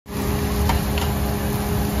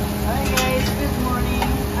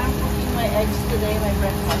today my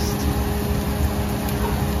breakfast.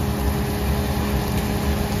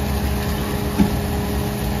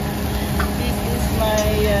 This is my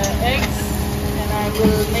eggs, and I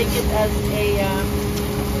will make it as a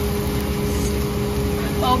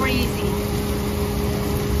over easy.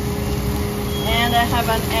 And I have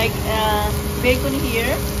an egg bacon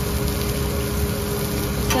here.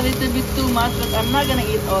 It's a little bit too much, but I'm not gonna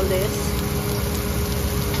eat all this.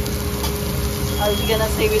 I'm gonna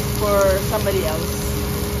save it for somebody else.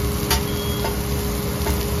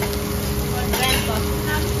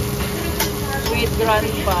 Sweet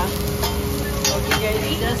grandpa. Okay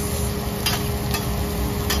guys, just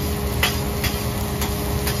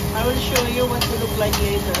I will show you what it look like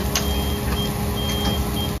later.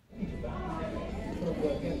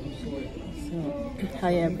 So,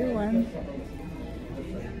 hi everyone.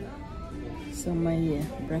 So my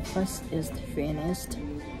breakfast is finished.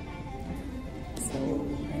 So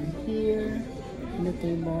I'm here in the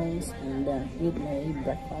tables and eat my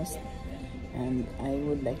breakfast, and I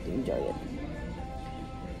would like to enjoy it.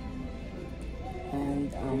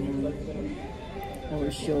 And I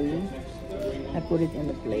will show you. I put it in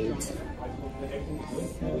the plate. So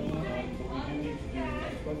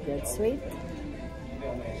that's sweet.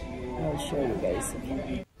 I'll show you guys.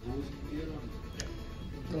 Okay.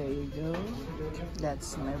 There you go.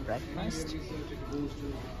 That's my breakfast.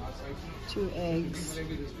 2 eggs.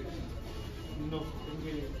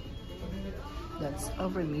 That's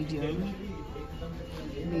over medium.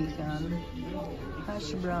 Bacon,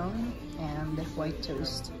 hash brown, and white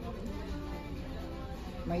toast.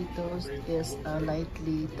 My toast is a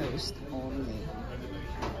lightly toast only.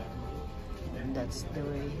 And that's the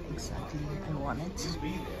way exactly I want it.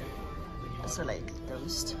 It's a lightly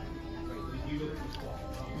toast.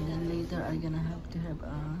 And then later I'm gonna have to have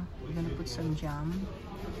we're gonna put some jam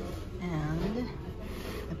and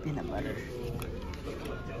a peanut butter.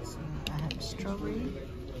 So I have strawberry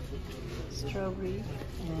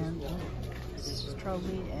and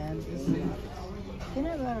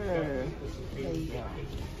peanut butter. There you go.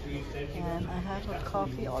 And I have a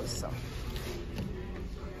coffee also.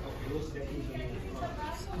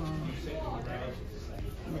 So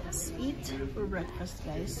let's eat for breakfast,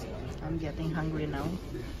 guys. I'm getting hungry now.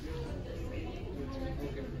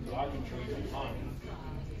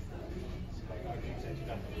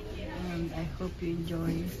 And I hope you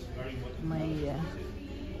enjoy my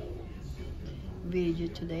video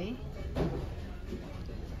today.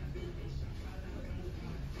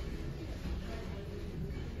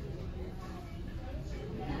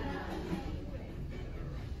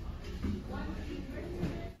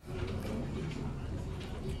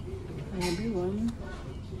 Hi everyone,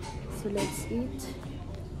 so let's eat.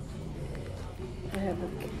 I have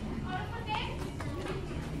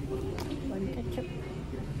one ketchup.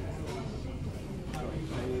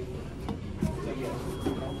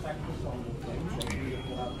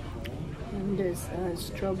 And there's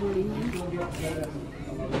strawberry.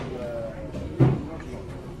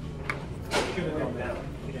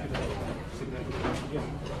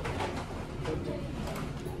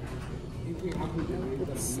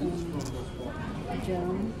 Put some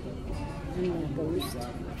jam and toast.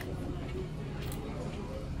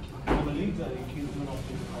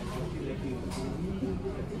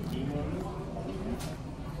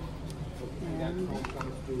 And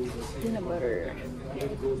peanut butter.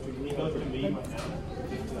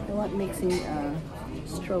 I want mixing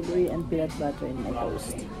strawberry and peanut butter in my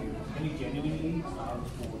toast.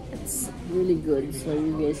 It's really good, so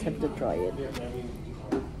you guys have to try it.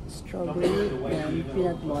 Strawberry and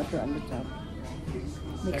peanut butter on the top.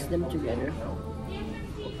 Mix them together.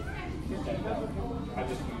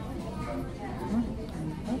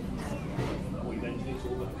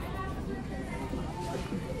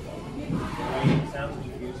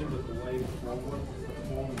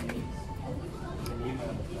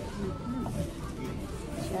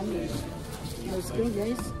 Yummy. Let's go,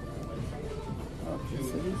 guys. Okay,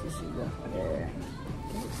 so this is there.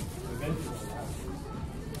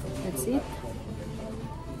 That's it.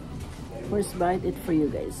 First bite it for you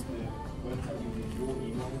guys.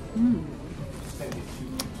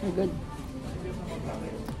 So good.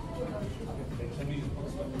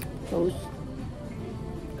 Toast.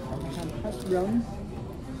 Hash brown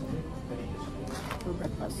for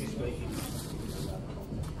breakfast.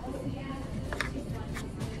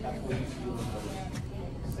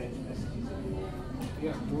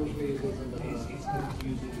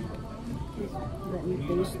 Let me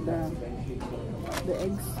taste the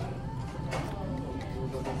eggs.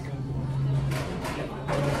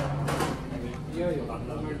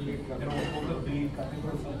 You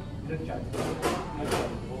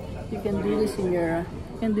can do this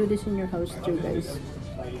in your house too, guys.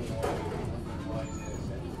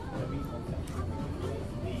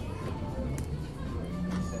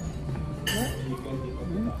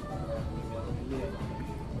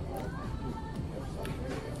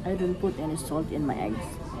 I don't put any salt in my eggs.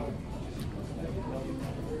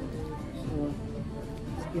 So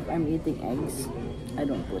if I'm eating eggs, I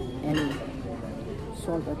don't put any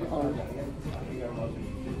salt at all.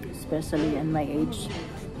 Especially in my age.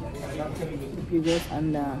 If you guys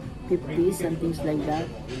on the 50s and things like that,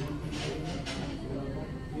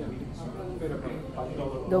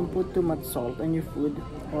 don't put too much salt on your food,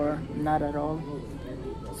 or not at all.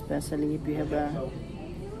 Especially if you have a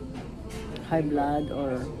high blood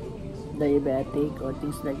or diabetic or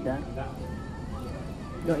things like that.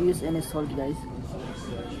 Don't use any salt, guys.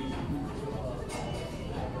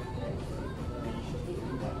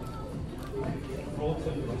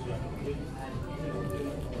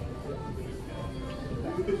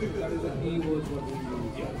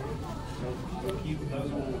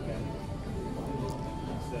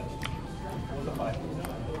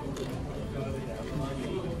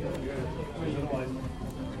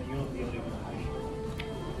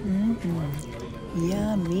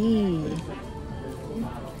 Yummy.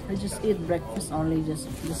 I just eat breakfast only, just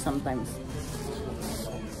sometimes,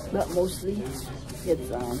 but mostly it's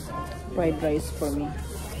fried rice for me.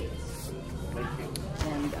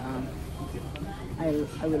 And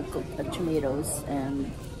I will cook the tomatoes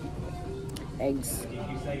and eggs,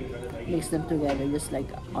 mix them together just like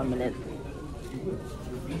omelette.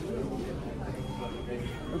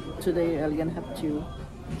 Today I'm gonna have to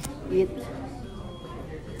eat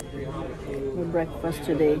my breakfast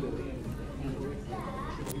today.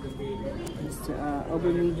 It's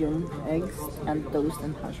over medium eggs and toast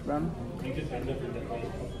and hash brown.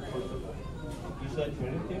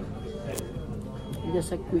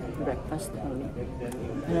 Just a quick breakfast only,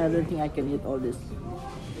 and I don't think I can eat all this.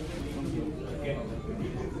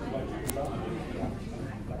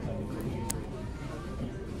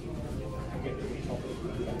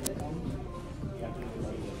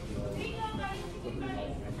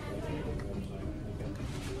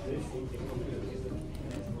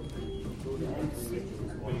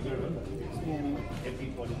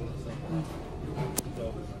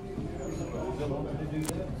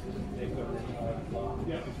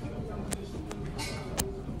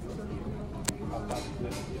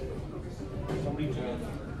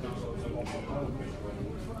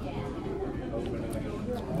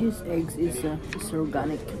 This eggs is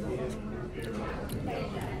organic.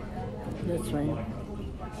 That's right.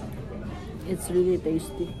 It's really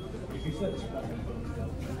tasty.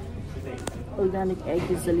 Organic egg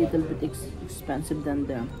is a little bit expensive than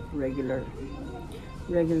the regular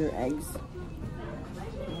eggs,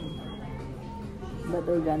 but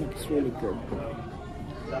organic is really good.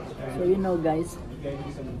 So you know, guys,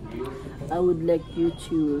 I would like you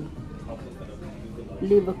to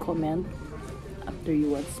leave a comment after you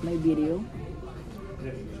watch my video,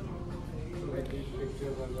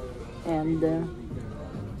 and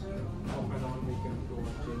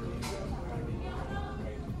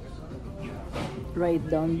write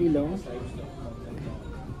down below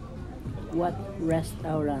what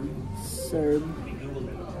restaurant serve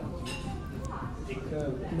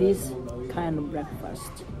this kind of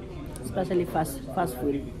breakfast, especially fast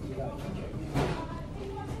food.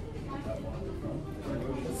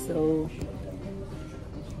 So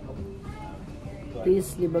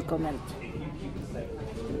please leave a comment.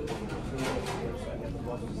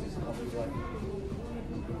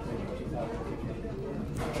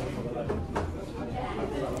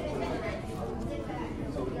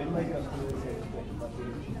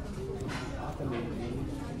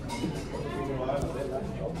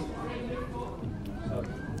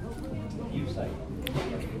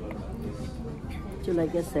 So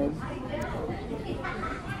like I said,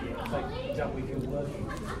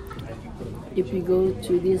 if you go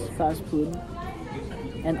to this fast food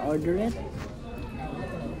and order it,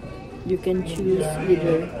 you can choose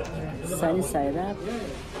either sunny side up,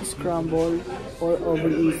 scramble, or over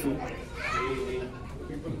easy.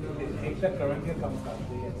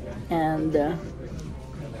 And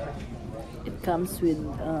it comes with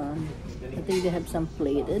I think they have some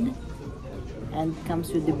plated, and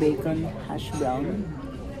comes with the bacon hash brown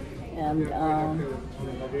and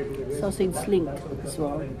sausage link as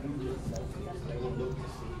well,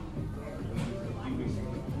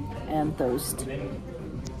 and toast.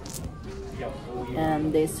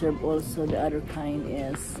 And they serve also the other kind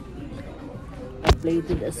is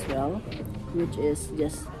plated as well, which is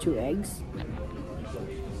just 2 eggs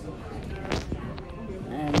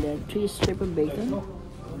 3 strips of bacon,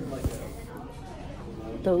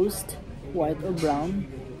 toast, white or brown,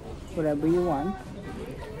 whatever you want,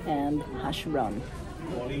 and hash brown.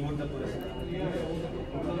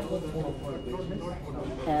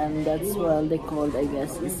 And that's what they called, I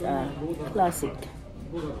guess, is a classic.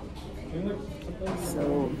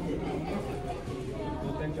 So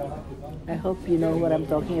I hope you know what I'm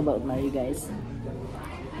talking about now, you guys.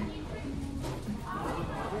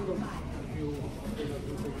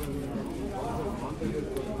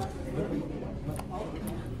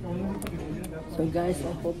 So guys,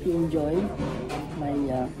 I hope you enjoyed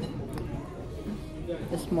my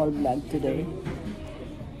small vlog today,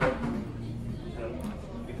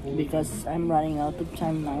 because I'm running out of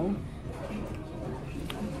time now.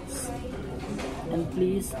 And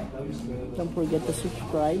please don't forget to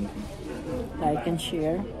subscribe, like and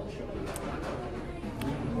share.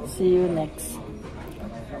 See you next.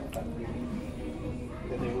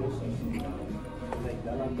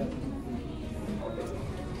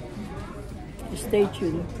 Stay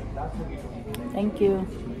tuned. Thank you.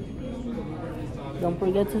 Don't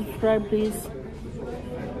forget to subscribe, please.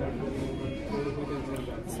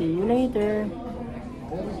 See you later.